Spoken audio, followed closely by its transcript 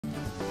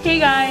Hey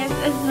guys,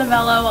 it's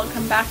Isabella.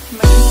 Welcome back to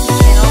my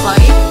YouTube channel.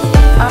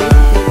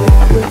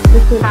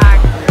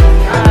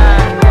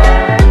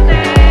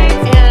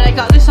 And I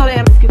got this on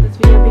Amazon. Give this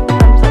video a big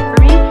thumbs up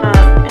for me.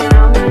 And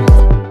I'll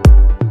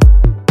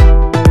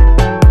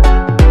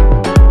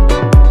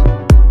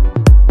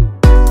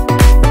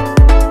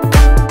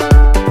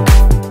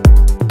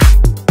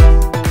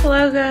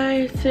Hello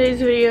guys,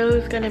 today's video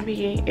is gonna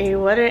be a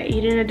what I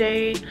eat in a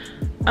day.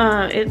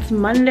 It's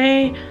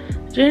Monday,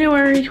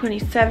 January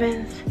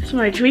 27th. It's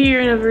my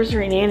 2-year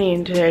anniversary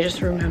nannying today, I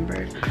just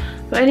remembered.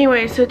 But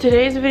anyway, so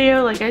today's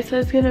video, like I said,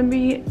 is gonna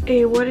be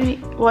a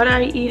what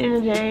I eat in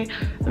a day.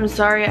 I'm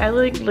sorry, I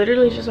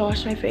literally just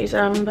washed my face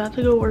and I'm about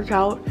to go work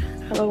out. I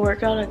have a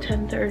workout at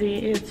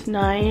 10:30. It's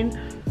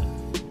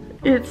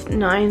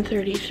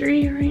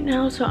 9:33 right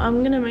now, so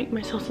I'm gonna make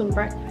myself some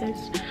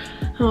breakfast.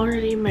 I'm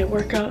already in my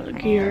workout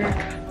gear.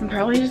 I'm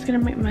probably just gonna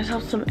make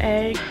myself some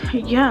eggs.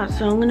 Yeah,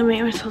 so I'm gonna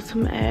make myself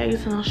some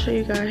eggs and I'll show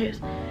you guys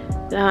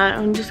that.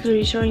 I'm just gonna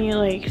be showing you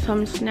like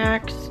some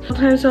snacks.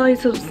 Sometimes I like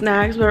some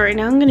snacks, but right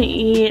now I'm gonna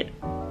eat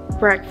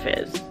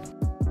breakfast.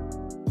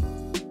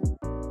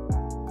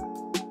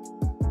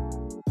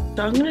 So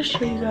I'm gonna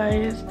show you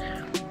guys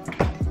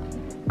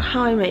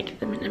how I make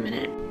them in a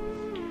minute.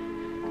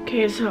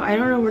 Okay, so I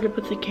don't know where to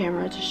put the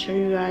camera to show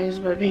you guys,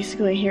 but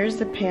basically here's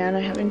the pan.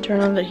 I haven't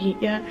turned on the heat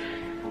yet.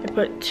 I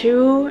put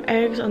 2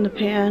 eggs on the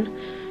pan,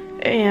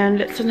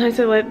 and sometimes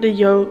I let the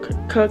yolk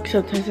cook,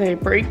 sometimes I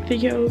break the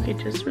yolk. It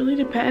just really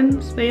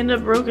depends. They end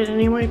up broken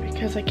anyway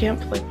because I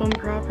can't flip them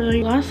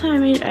properly. Last time I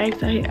made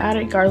eggs, I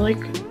added garlic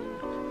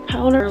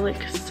powder,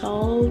 like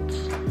salt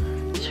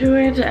to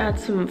it to add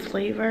some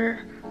flavor.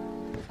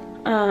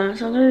 So I'm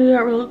gonna do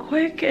that real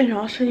quick and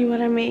I'll show you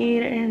what I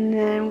made and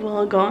then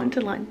we'll go on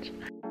to lunch.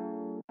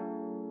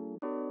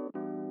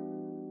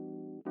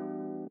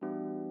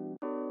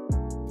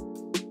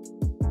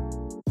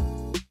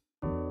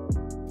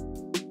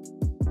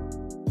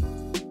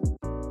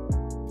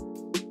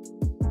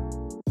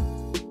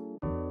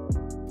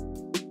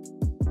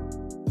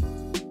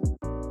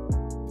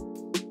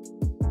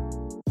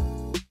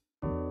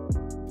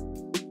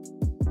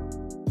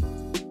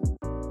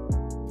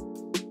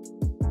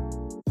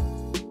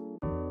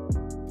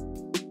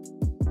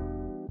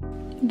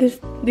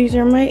 These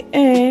are my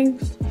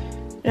eggs.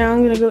 Now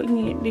I'm gonna go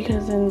eat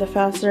because then the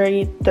faster I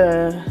eat,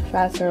 the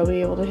faster I'll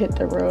be able to hit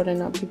the road and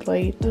not be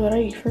late. That's what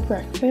I eat for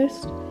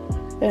breakfast.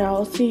 And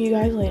I'll see you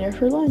guys later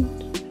for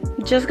lunch.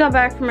 Just got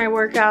back from my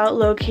workout,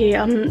 low-key.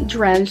 I'm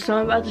drenched, so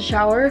I'm about to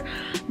shower.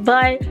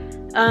 But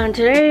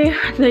today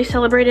they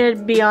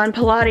celebrated Beyond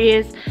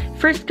Pilates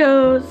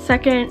Frisco's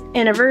 2nd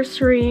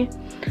anniversary.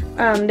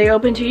 They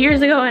opened 2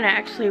 years ago and I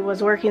actually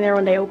was working there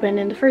when they opened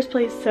in the first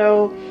place.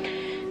 So,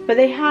 but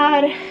they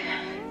had,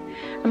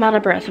 I'm out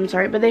of breath, I'm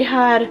sorry, but they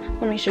had,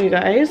 let me show you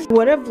guys.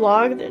 Would have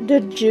vlogged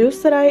the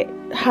juice that I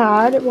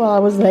had while I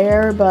was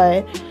there,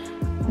 but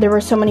there were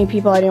so many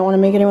people I didn't want to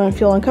make anyone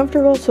feel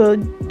uncomfortable. So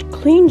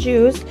Clean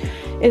Juice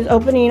is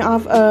opening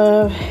off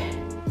of,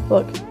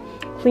 look,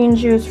 Clean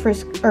Juice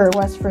West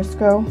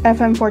Frisco.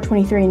 FM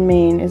 423 in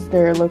Maine is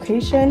their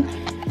location.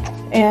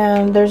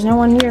 And there's no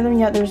one near them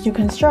yet. There's new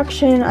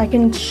construction. I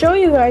can show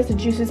you guys the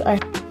juices I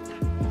have.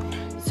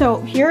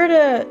 So here at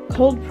a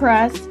cold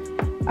press,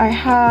 I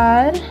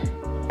had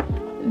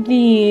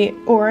the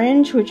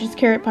orange, which is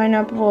carrot,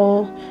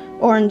 pineapple,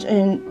 orange,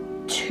 and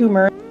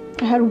turmeric.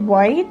 I had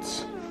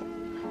white,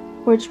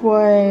 which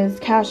was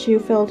cashew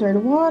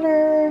filtered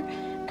water,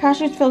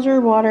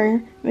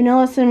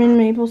 vanilla, cinnamon,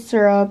 maple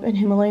syrup, and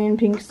Himalayan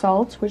pink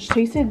salt, which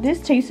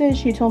tasted,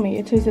 she told me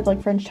it tasted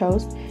like French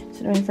toast,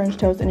 cinnamon French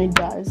toast, and it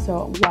does,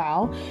 so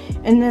wow.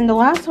 And then the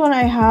last one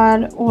I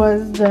had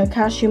was the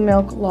cashew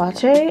milk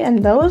latte,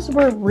 and those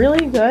were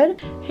really good.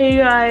 Hey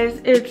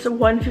guys, it's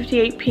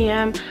 1:58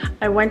 p.m.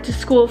 I went to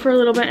school for a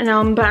little bit and now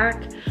I'm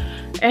back.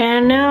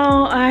 And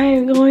now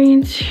I'm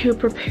going to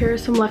prepare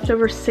some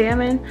leftover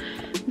salmon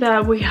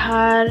that we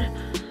had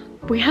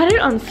it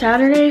on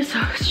Saturday,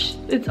 so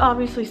it's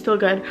obviously still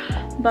good.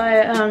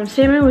 But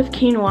salmon with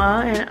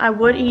quinoa, and I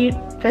would eat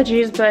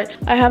veggies, but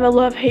I have a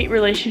love-hate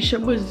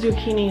relationship with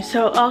zucchini.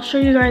 So I'll show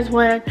you guys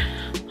when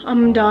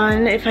I'm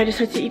done if I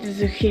decide to eat the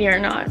zucchini or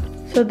not.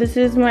 So this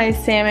is my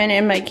salmon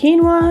and my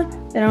quinoa,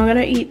 and I'm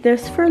gonna eat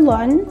this for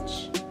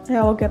lunch. And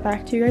I will get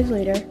back to you guys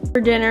later.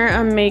 For dinner,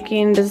 I'm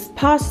making this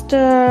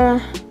pasta.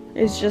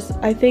 It's just,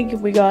 I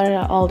think we got it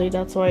at Aldi,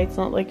 that's why it's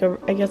not like a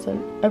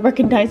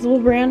recognizable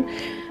brand.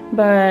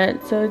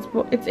 But so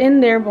it's in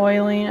there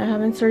boiling. I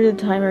haven't started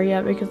the timer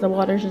yet because the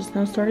water's just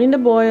now starting to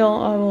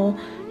boil. I will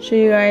show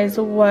you guys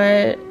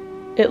what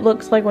it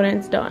looks like when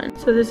it's done.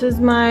 So this is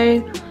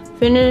my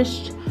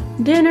finished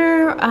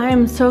dinner. I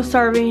am so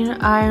starving.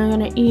 I am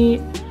gonna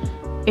eat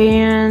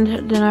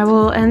and then I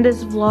will end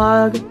this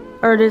vlog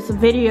or this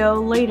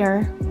video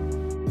later